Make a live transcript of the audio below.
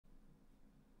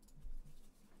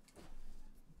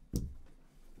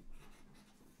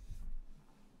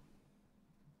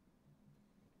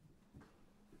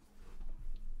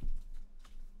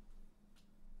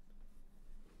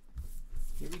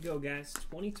go, guys.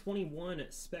 2021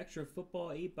 Spectra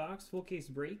Football 8-box full case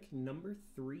break number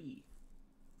 3.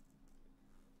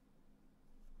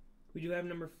 We do have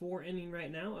number 4 ending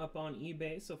right now up on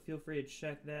eBay, so feel free to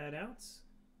check that out.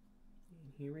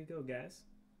 And here we go, guys.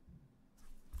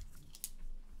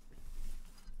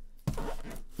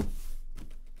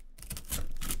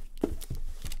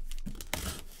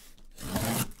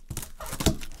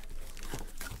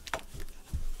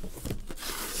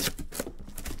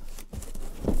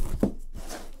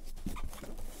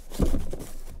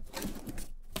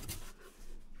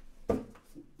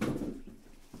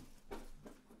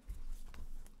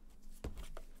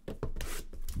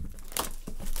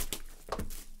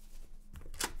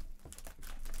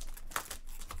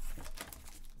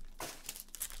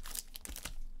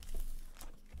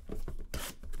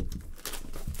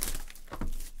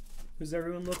 Who's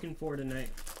everyone looking for tonight?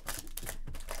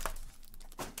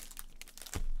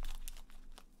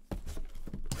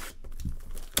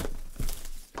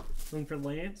 Looking for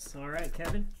Lance? All right,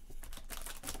 Kevin.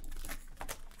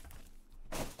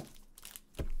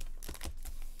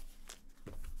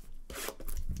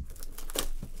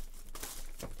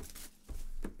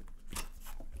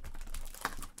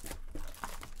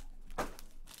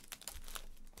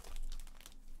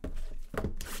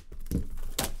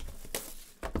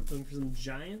 Looking for some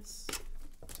Giants.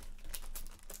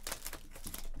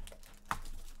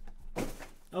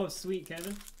 Oh, sweet,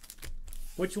 Kevin.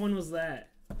 Which one was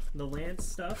that? The Lance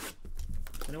stuff?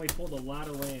 I know we pulled a lot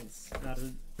of Lance out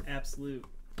of Absolute.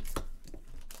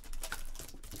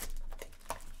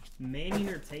 Manning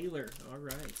or Taylor? All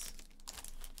right.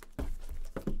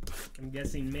 I'm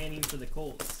guessing Manning for the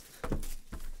Colts.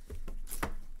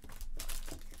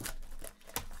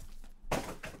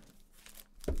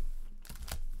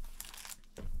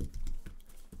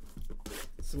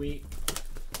 Sweet.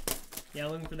 Yeah,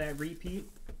 looking for that repeat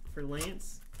for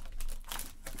Lance.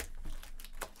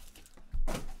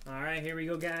 Alright, here we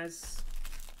go, guys.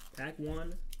 Pack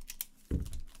 1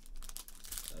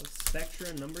 of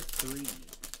Spectra number 3.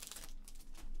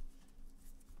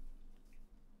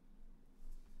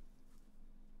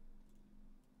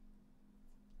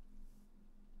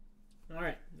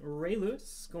 Alright, Ray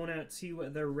Lewis going out to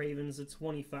the Ravens at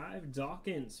 25.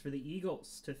 Dawkins for the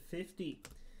Eagles to 50.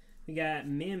 We got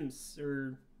Mims,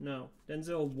 or no,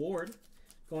 Denzel Ward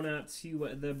going out to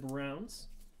the Browns.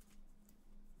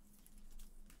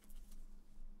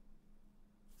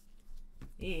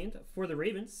 And for the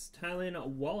Ravens, Tylan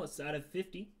Wallace out of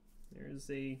 50. There's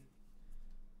a,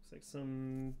 looks like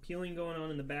some peeling going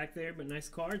on in the back there, but nice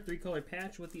card. 3-color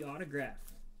patch with the autograph.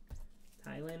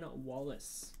 Tylan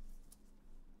Wallace.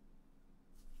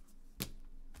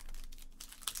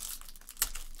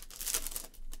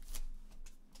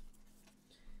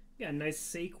 Got a nice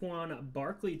Saquon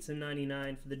Barkley to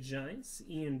 99 for the Giants.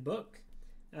 Ian Book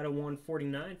out of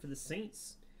 149 for the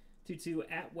Saints. Tutu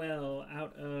Atwell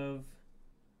out of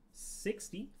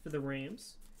 60 for the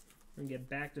Rams. We're going to get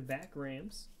back-to-back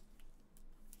Rams.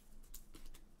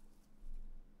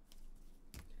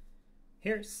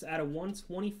 Harris out of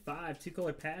 125.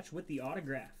 2-color patch with the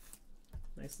autograph.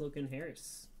 Nice looking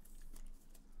Harris.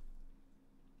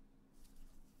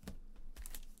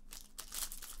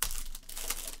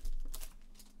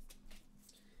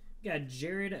 Got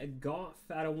Jared Goff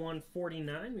out of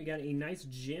 149. We got a nice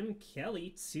Jim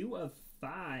Kelly, 2 of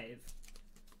 5.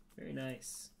 Very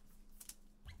nice.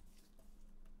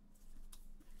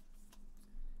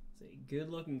 It's a good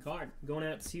looking card. Going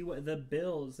out to the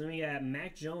Bills. Then we got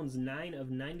Mac Jones, 9 of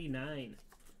 99.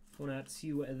 Going out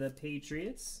to the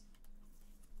Patriots.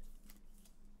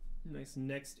 Nice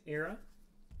next era.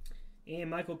 And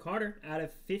Michael Carter out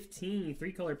of 15.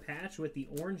 3-color patch with the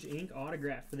orange ink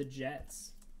autograph for the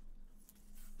Jets.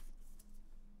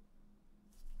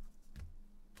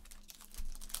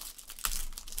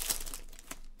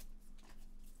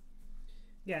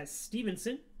 Got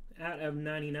Stevenson out of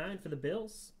 99 for the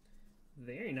Bills.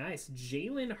 Very nice.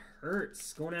 Jalen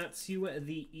Hurts going out to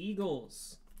the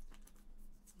Eagles.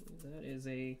 That is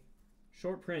a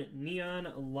short print. Neon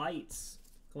Lights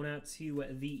going out to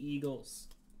the Eagles.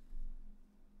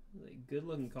 A good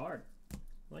looking card. I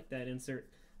like that insert.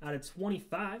 Out of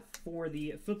 25 for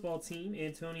the football team,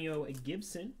 Antonio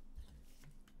Gibson.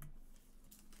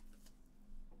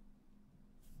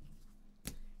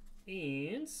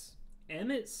 And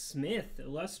Emmitt Smith,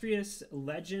 Illustrious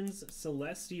Legends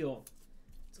Celestial.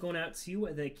 It's going out to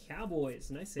the Cowboys.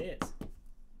 Nice hit.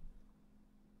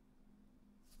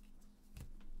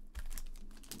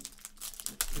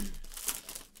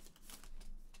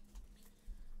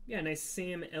 Yeah, nice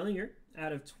Sam Ellinger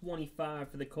out of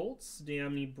 25 for the Colts.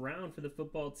 De'Amon Brown for the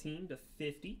football team to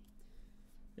 50.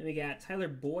 Then we got Tyler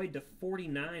Boyd to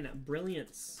 49,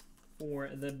 Brilliance for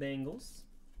the Bengals.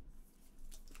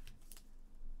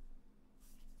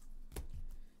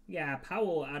 Yeah,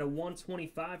 Powell out of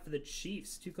 125 for the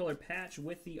Chiefs. 2-color patch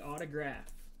with the autograph.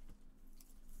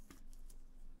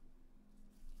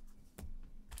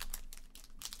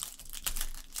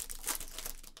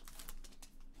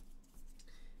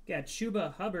 Got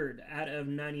Chuba Hubbard out of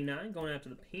 99 going out to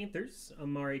the Panthers.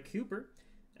 Amari Cooper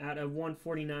out of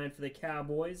 149 for the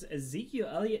Cowboys. Ezekiel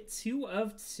Elliott 2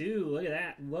 of 2. Look at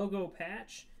that. Logo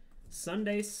patch.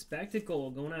 Sunday Spectacle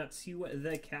going out to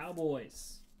the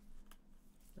Cowboys.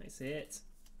 Nice hit.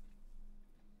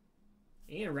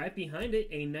 And right behind it,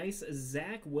 a nice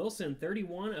Zach Wilson,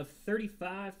 31 of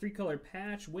 35, 3-color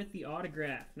patch with the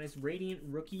autograph. Nice Radiant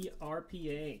Rookie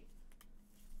RPA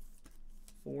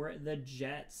for the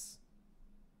Jets.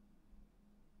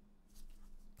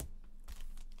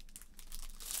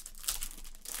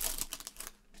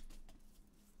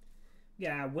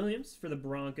 Yeah, Williams for the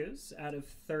Broncos out of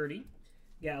 30.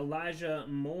 Yeah, Elijah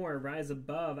Moore, Rise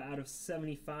Above, out of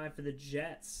 75 for the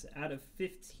Jets. Out of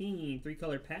 15,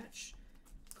 3-color patch.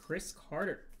 Chris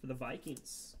Carter for the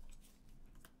Vikings.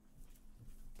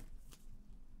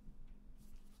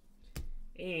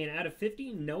 And out of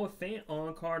 50, Noah Fant,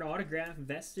 on-card autograph,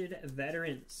 Vested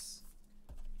Veterans.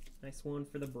 Nice one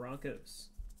for the Broncos.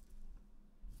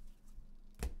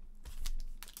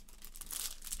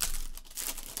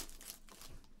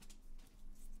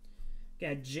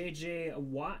 Got J.J.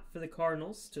 Watt for the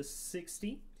Cardinals to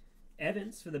 60.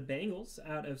 Evans for the Bengals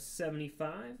out of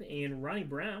 75. And Ronnie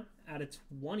Brown out of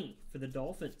 20 for the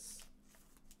Dolphins.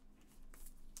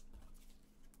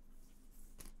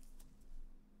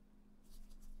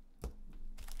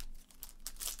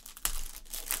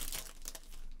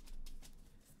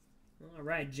 All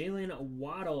right, Jalen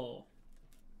Waddle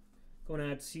going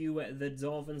out to the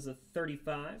Dolphins of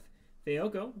 35.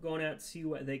 Fayoko going out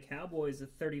to the Cowboys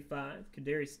of 35.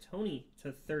 Kadarius Toney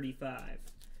to 35.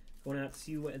 Going out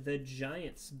to the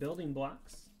Giants. Building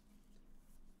blocks.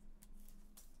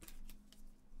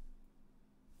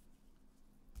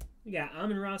 We got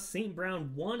Amon-Ra St.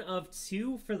 Brown, 1 of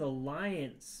 2 for the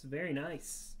Lions. Very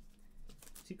nice.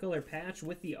 2-color patch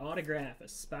with the autograph.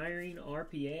 Aspiring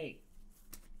RPA.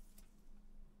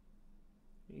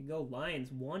 There you go,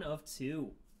 Lions, 1 of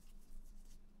 2.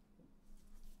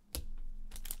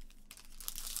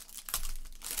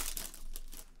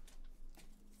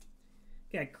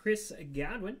 Got Chris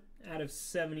Godwin out of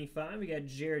 75. We got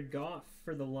Jared Goff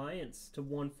for the Lions to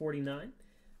 149.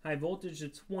 High voltage to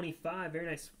 25. Very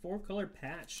nice 4-color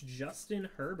patch. Justin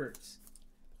Herbert.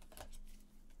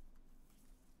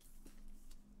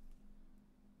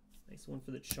 Nice one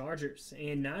for the Chargers.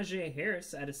 And Najee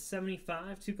Harris out of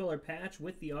 75. 2-color patch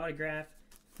with the autograph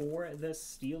for the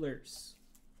Steelers.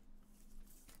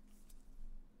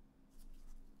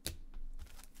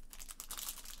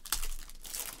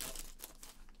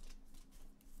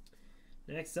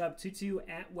 Next up, Tutu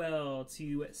Atwell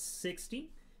to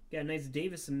 60. Got a nice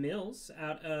Davis Mills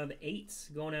out of 8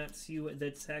 going out to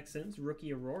the Texans.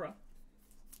 Rookie Aurora.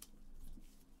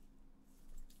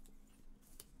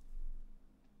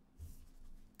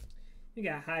 We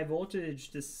got high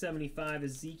voltage to 75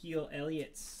 Ezekiel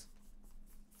Elliott.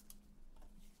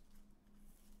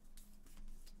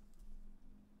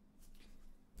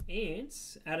 And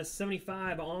out of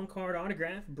 75 on-card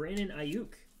autograph, Brandon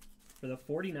Ayuk for the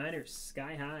 49ers,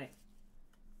 Sky High.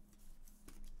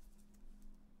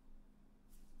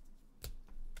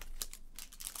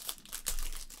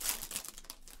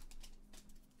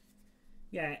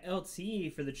 Got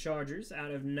LT for the Chargers out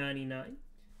of 99.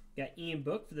 Got Ian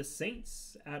Book for the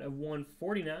Saints out of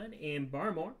 149. And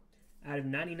Barmore out of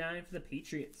 99 for the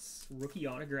Patriots, rookie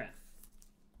autograph.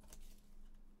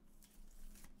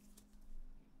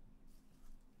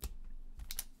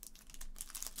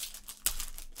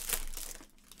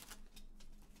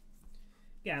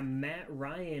 Got Matt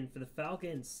Ryan for the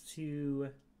Falcons to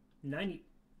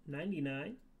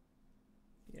 99.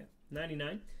 Yeah,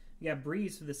 99. You got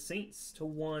Breeze for the Saints to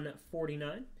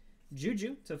 149.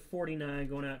 Juju to 49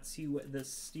 going out to the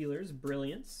Steelers.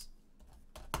 Brilliance.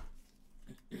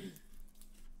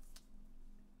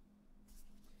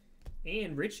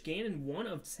 And Rich Gannon, 1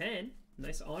 of 10.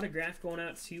 Nice autograph going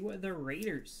out to the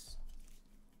Raiders.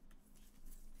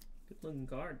 Good looking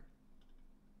card.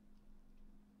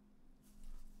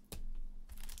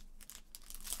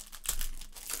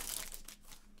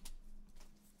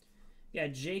 Yeah,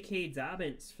 J.K.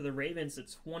 Dobbins for the Ravens at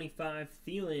 25.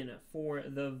 Thielen for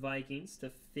the Vikings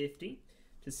to 50.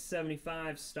 To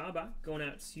 75, Staubach going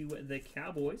out to the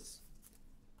Cowboys.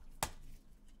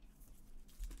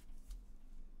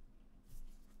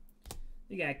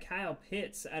 You got Kyle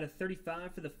Pitts out of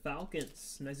 35 for the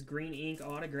Falcons. Nice green ink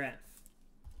autograph.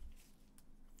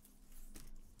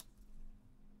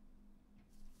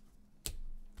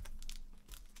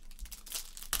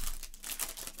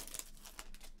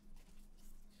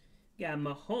 Got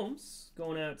Mahomes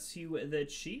going out to the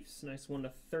Chiefs. Nice one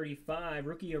to 35.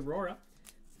 Rookie Aurora.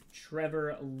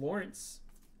 Trevor Lawrence.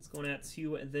 It's going out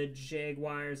to the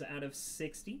Jaguars out of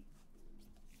 60.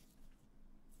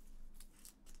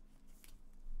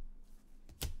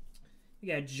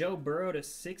 You got Joe Burrow to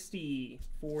 60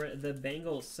 for the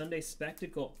Bengals. Sunday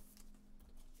Spectacle.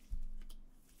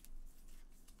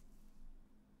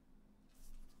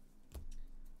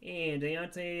 And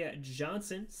Deontay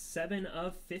Johnson, 7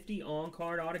 of 50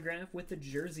 on-card autograph with the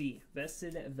jersey.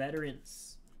 Vested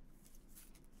Veterans.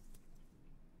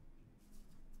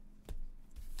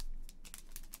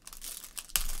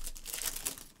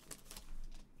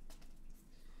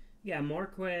 Yeah,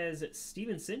 Marquez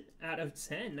Stevenson out of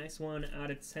 10. Nice one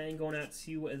out of 10 going out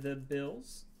to the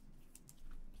Bills.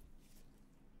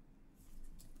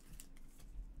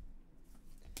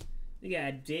 You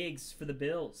got Diggs for the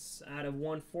Bills out of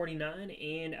 149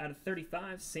 and out of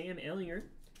 35, Sam Ellinger.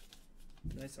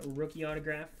 Nice rookie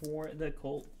autograph for the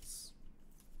Colts.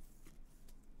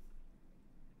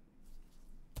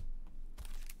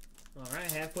 All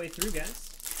right, halfway through, guys.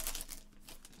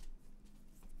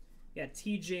 You got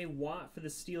TJ Watt for the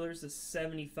Steelers to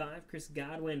 75. Chris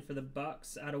Godwin for the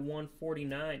Bucks out of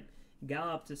 149.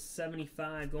 Gallup to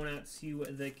 75 going out to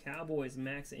the Cowboys,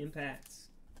 max impacts.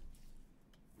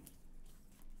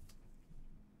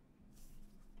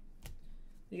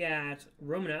 You got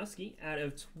Romanowski out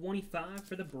of 25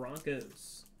 for the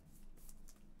Broncos.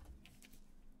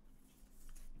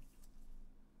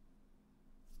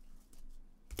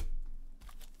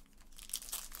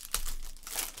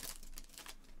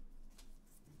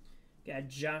 Got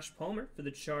Josh Palmer for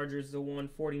the Chargers to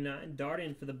 149.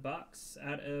 Darden for the Bucks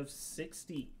out of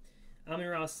 60.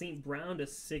 Amon-Ra St. Brown to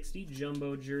 60,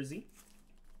 jumbo jersey.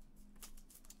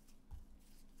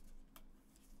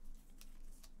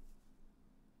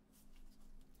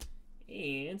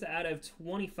 And out of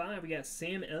 25, we got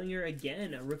Sam Ellinger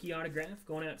again, a rookie autograph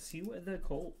going out to the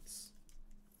Colts.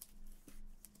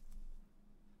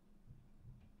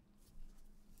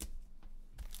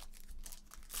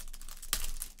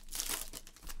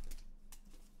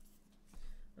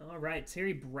 All right,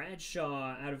 Terry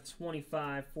Bradshaw out of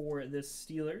 25 for the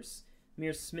Steelers.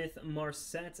 Mir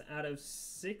Smith-Marset out of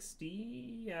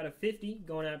 60, out of 50,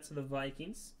 going out to the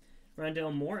Vikings.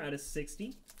 Rondale Moore out of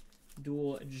 60.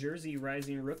 Dual jersey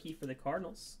rising rookie for the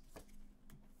Cardinals.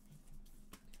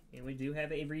 And we do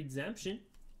have a redemption.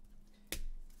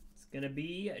 It's going to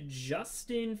be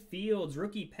Justin Fields,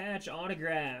 rookie patch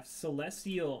autograph,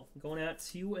 Celestial, going out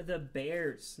to the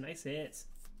Bears. Nice hit.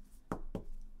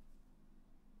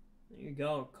 There you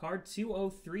go. Card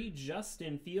 203,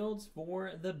 Justin Fields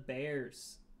for the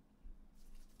Bears.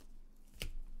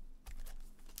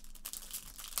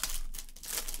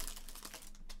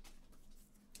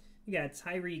 You got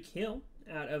Tyreek Hill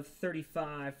out of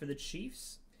 35 for the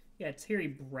Chiefs. You got Terry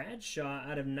Bradshaw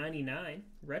out of 99.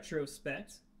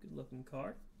 Retrospect. Good looking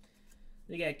card.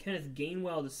 You got Kenneth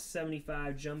Gainwell to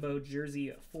 75 jumbo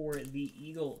jersey for the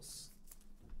Eagles.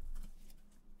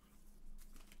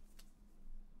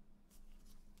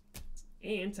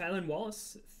 And Tylan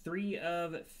Wallace, 3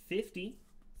 of 50.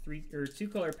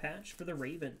 2-color patch for the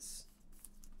Ravens.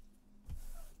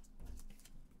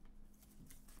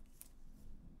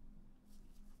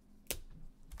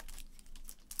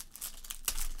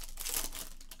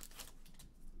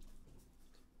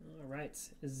 All right,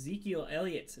 Ezekiel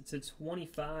Elliott to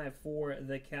 25 for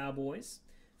the Cowboys.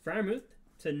 Freiermuth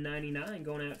to 99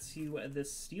 going out to the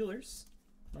Steelers.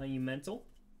 Monumental.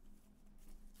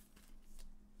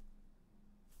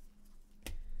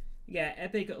 You got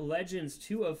Epic Legends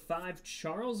 2 of 5,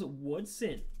 Charles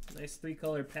Woodson. Nice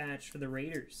 3-color patch for the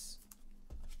Raiders.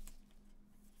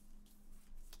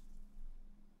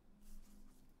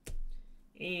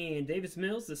 And Davis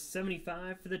Mills to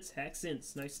 75 for the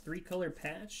Texans. Nice 3-color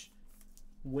patch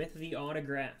with the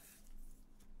autograph.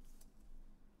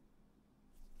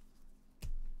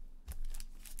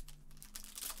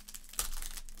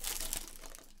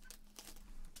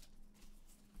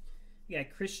 You got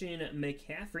Christian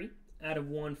McCaffrey out of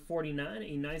 149.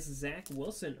 A nice Zach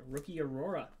Wilson, rookie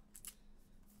Aurora.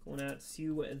 Going out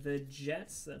to the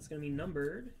Jets. That's going to be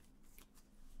numbered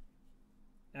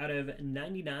out of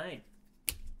 99.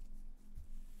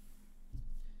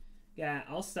 Got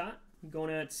Alstott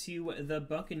going out to the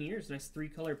Buccaneers. Nice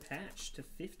 3-color patch to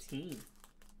 15.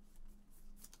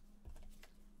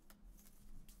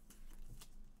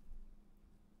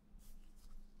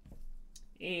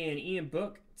 And Ian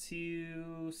Book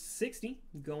to 60,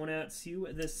 going out to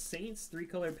the Saints,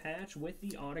 3-color patch with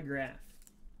the autograph.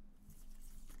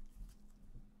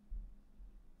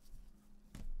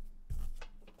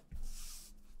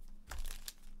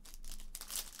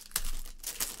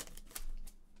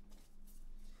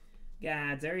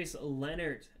 Got Darius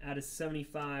Leonard out of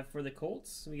 75 for the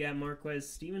Colts. We got Marquez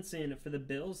Stevenson for the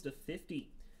Bills to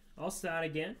 50. All-Star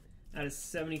again out of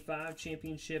 75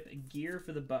 championship gear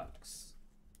for the Bucks.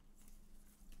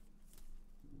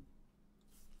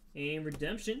 And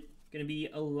redemption, going to be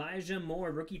Elijah Moore,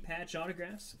 rookie patch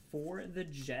autographs for the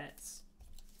Jets.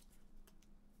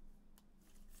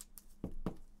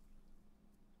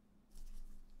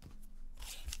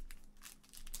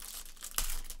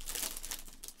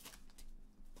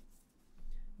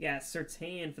 Yeah,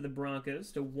 Surtain for the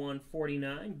Broncos to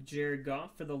 149. Jared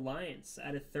Goff for the Lions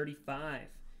out of 35.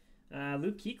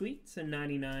 Luke Kuechly to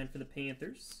 99 for the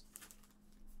Panthers.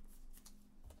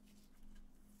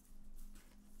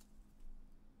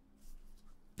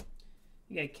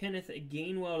 You got Kenneth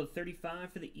Gainwell to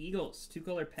 35 for the Eagles.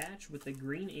 2-color patch with the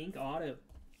green ink auto.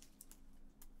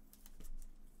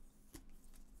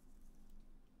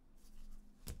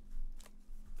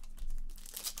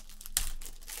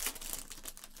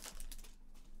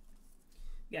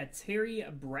 You got Terry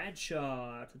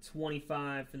Bradshaw to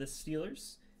 25 for the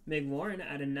Steelers. McLaurin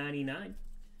out of 99.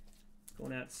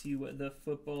 Going out to the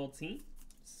football team.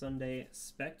 Sunday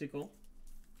Spectacle.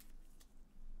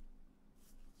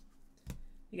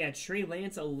 You got Trey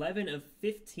Lance, 11 of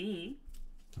 15.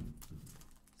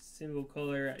 Single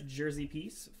color jersey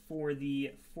piece for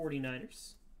the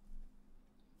 49ers.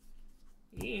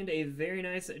 And a very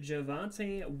nice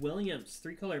Javonte Williams,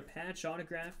 3-color patch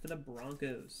autograph for the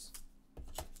Broncos.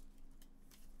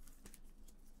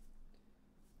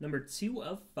 Number 2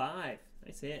 of 5.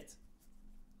 Nice hit.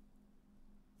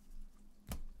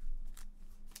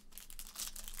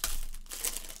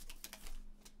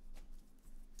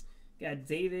 Got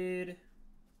David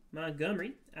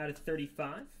Montgomery out of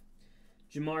 35.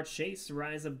 Jamar Chase,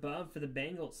 rise above for the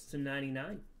Bengals to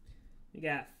 99. We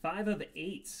got 5 of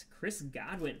 8. Chris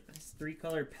Godwin, nice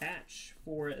 3-color patch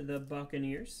for the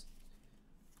Buccaneers.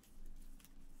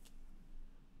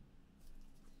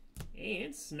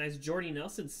 And nice Jordy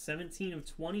Nelson, 17 of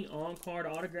 20 on-card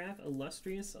autograph,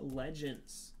 Illustrious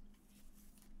Legends.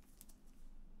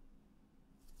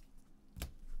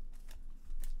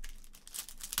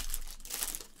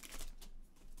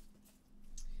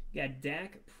 You got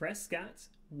Dak Prescott,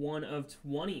 1 of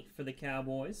 20 for the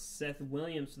Cowboys. Seth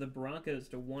Williams for the Broncos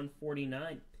to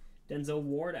 149. Denzel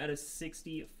Ward out of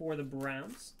 60 for the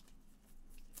Browns.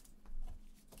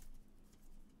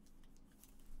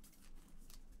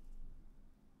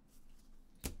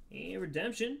 And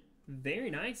redemption, very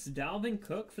nice. Dalvin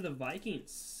Cook for the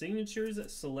Vikings. Signatures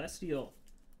Celestial.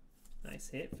 Nice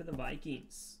hit for the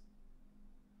Vikings.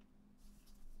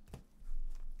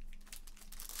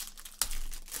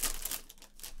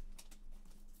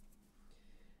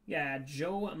 Yeah,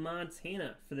 Joe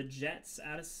Montana for the Jets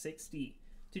out of 60.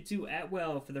 Tutu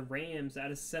Atwell for the Rams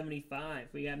out of 75.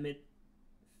 We got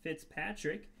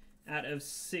Fitzpatrick out of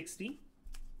 60.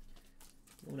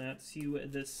 Going out to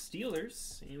the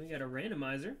Steelers, and we got a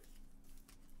randomizer.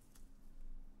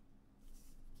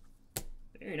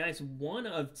 Very nice. 1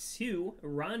 of 2.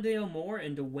 Rondale Moore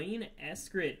and Dwayne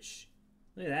Eskridge.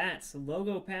 Look at that.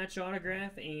 Logo patch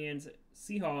autograph and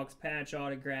Seahawks patch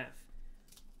autograph.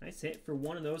 Nice hit for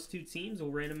one of those two teams.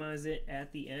 We'll randomize it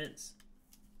at the end.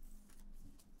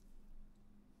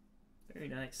 Very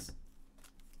nice.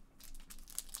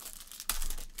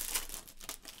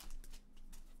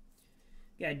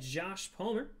 Got Josh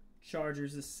Palmer,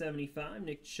 Chargers is 75.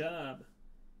 Nick Chubb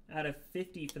out of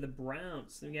 50 for the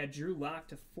Browns. Then we got Drew Lock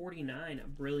to 49,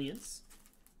 Brilliance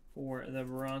for the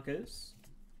Broncos.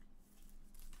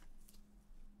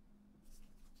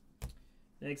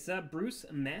 Next up, Bruce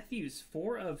Matthews,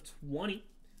 4 of 20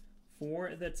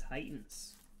 for the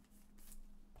Titans.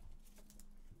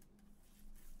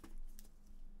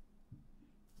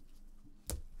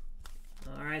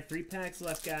 All right, 3 packs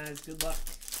left, guys. Good luck.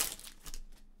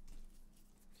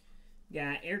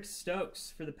 Got Eric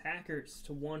Stokes for the Packers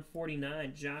to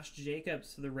 149. Josh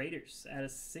Jacobs for the Raiders out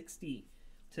of 60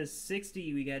 to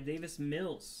 60. We got Davis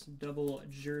Mills, double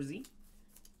jersey.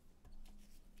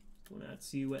 Going out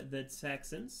to the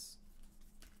Texans.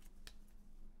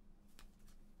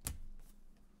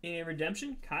 And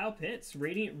redemption, Kyle Pitts,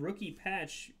 Radiant Rookie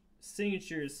Patch,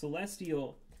 Signatures,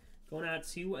 Celestial. Going out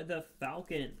to the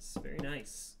Falcons. Very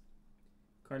nice.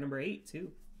 Card number 8,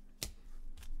 too.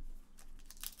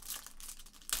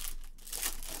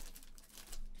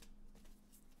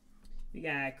 We We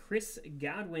got Chris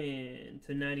Godwin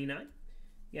to 99.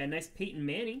 We got a nice Peyton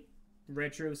Manning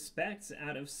retrospect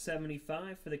out of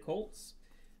 75 for the Colts.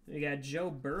 We got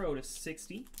Joe Burrow to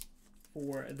 60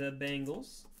 for the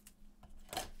Bengals.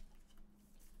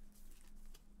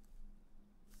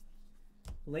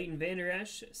 Leighton Vander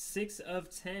Esch, 6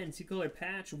 of 10, two-color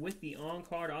patch with the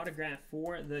on-card autograph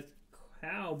for the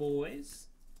Cowboys.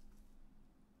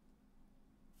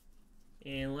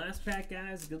 And last pack,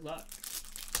 guys, good luck.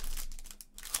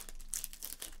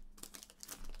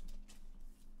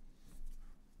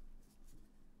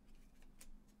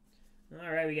 All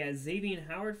right, we got Xavier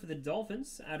Howard for the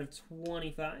Dolphins out of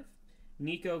 25.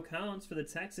 Nico Collins for the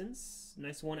Texans.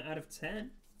 Nice one out of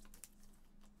 10.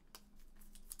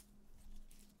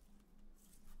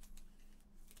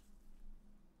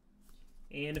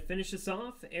 And to finish this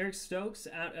off, Eric Stokes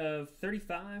out of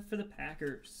 35 for the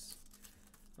Packers.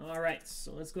 All right,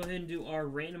 so let's go ahead and do our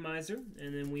randomizer,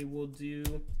 and then we will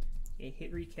do a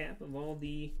hit recap of all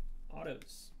the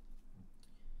autos.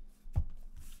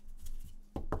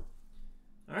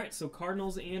 All right, so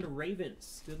Cardinals and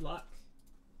Ravens. Good luck.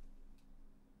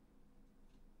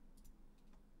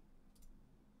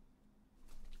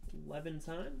 Eleven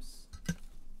times.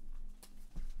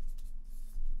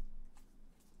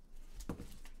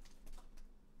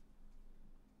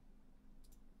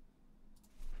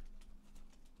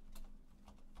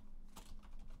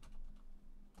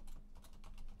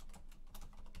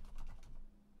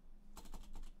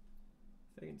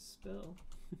 If I can spell.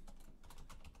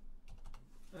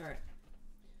 All right,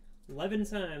 11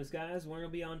 times, guys. One will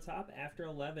be on top after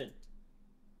 11.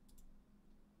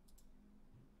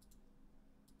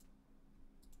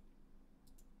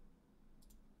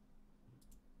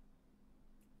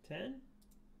 10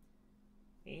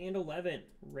 and 11.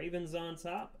 Ravens on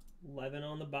top, 11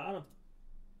 on the bottom.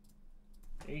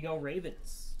 There you go,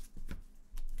 Ravens.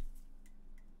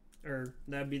 Or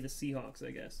that'd be the Seahawks,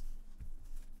 I guess.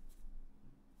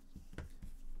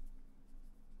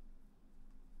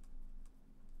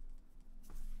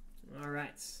 All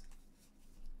right. So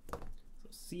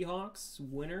Seahawks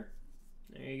winner.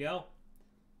 There you go.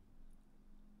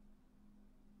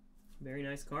 Very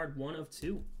nice card. 1 of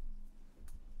 2.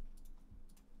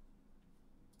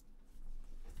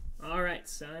 All right.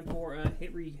 Time for a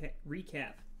hit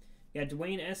recap. You got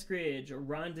Dwayne Eskridge,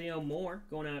 Rondale Moore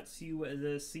going out to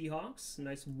the Seahawks.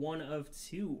 Nice 1 of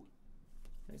 2.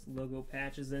 Nice logo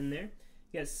patches in there.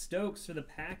 You got Stokes for the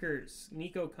Packers.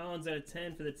 Nico Collins out of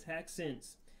 10 for the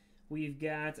Texans. We've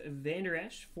got Vander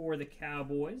Esch for the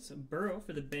Cowboys, Burrow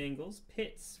for the Bengals,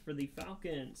 Pitts for the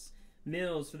Falcons,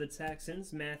 Mills for the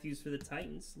Texans, Matthews for the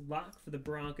Titans, Locke for the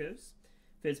Broncos,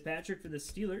 Fitzpatrick for the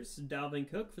Steelers,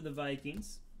 Dalvin Cook for the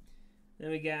Vikings. Then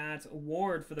we got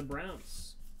Ward for the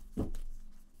Browns. All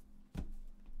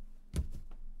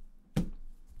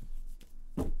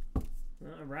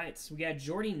right, so we got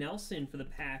Jordy Nelson for the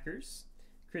Packers.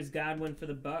 Chris Godwin for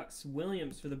the Bucks,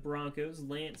 Williams for the Broncos,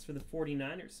 Lance for the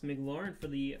 49ers, McLaurin for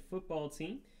the football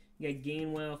team. You got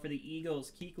Gainwell for the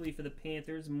Eagles, Kuechly for the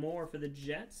Panthers, Moore for the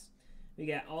Jets. We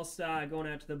got Allstott going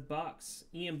out to the Bucks,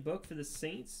 Ian Book for the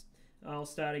Saints,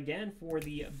 Allstott again for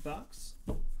the Bucks.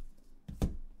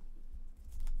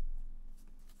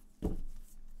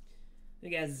 We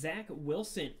got Zach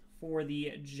Wilson for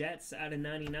the Jets out of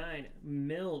 99,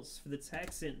 Mills for the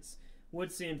Texans,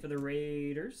 Woodson for the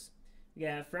Raiders. We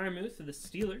got Freiermuth for the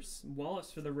Steelers,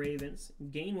 Wallace for the Ravens,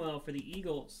 Gainwell for the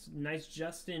Eagles. Nice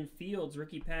Justin Fields,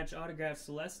 rookie patch autograph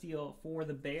Celestial for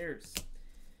the Bears.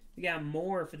 We got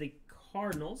Moore for the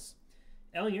Cardinals,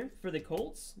 Ellinger for the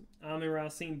Colts, Amon-Ra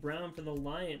St. Brown for the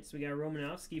Lions. We got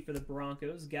Romanowski for the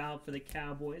Broncos, Gallup for the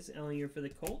Cowboys, Ellinger for the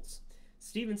Colts,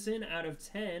 Stevenson out of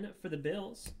 10 for the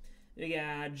Bills. We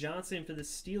got Johnson for the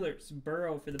Steelers,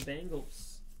 Burrow for the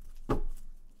Bengals.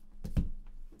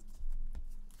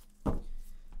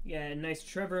 Yeah, nice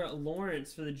Trevor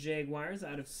Lawrence for the Jaguars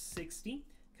out of 60.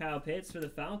 Kyle Pitts for the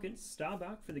Falcons.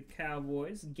 Staubach for the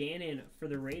Cowboys. Gannon for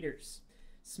the Raiders.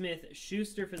 Smith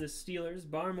Schuster for the Steelers.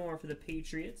 Barmore for the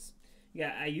Patriots. You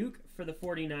got Ayuk for the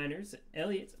 49ers.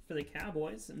 Elliott for the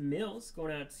Cowboys. Mills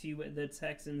going out to the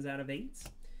Texans out of 8.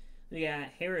 We got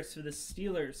Harris for the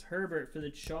Steelers. Herbert for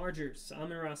the Chargers.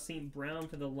 Amon-Ra St. Brown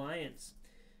for the Lions.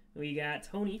 We got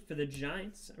Tony for the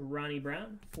Giants. Ronnie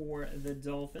Brown for the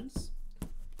Dolphins.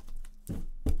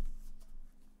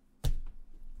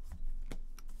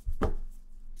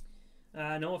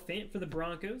 Noah Fant for the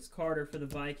Broncos, Carter for the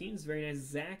Vikings. Very nice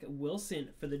Zach Wilson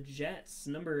for the Jets,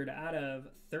 numbered out of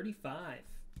 35.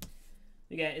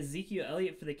 We got Ezekiel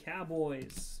Elliott for the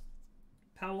Cowboys,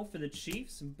 Powell for the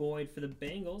Chiefs, Boyd for the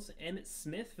Bengals, Emmitt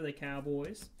Smith for the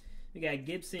Cowboys. We got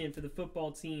Gibson for the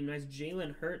football team. Nice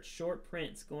Jalen Hurts short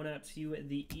prints going out to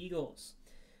the Eagles.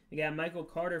 We got Michael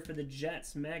Carter for the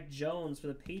Jets. Mac Jones for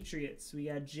the Patriots. We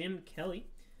got Jim Kelly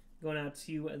going out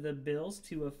to the Bills,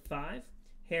 2/5.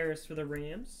 Harris for the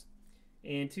Rams.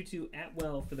 And Tutu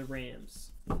Atwell for the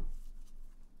Rams. Then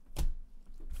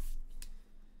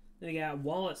we got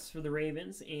Wallace for the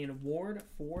Ravens and Ward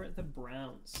for the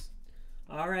Browns.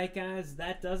 All right, guys,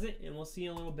 that does it, and we'll see you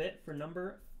in a little bit for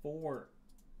number 4.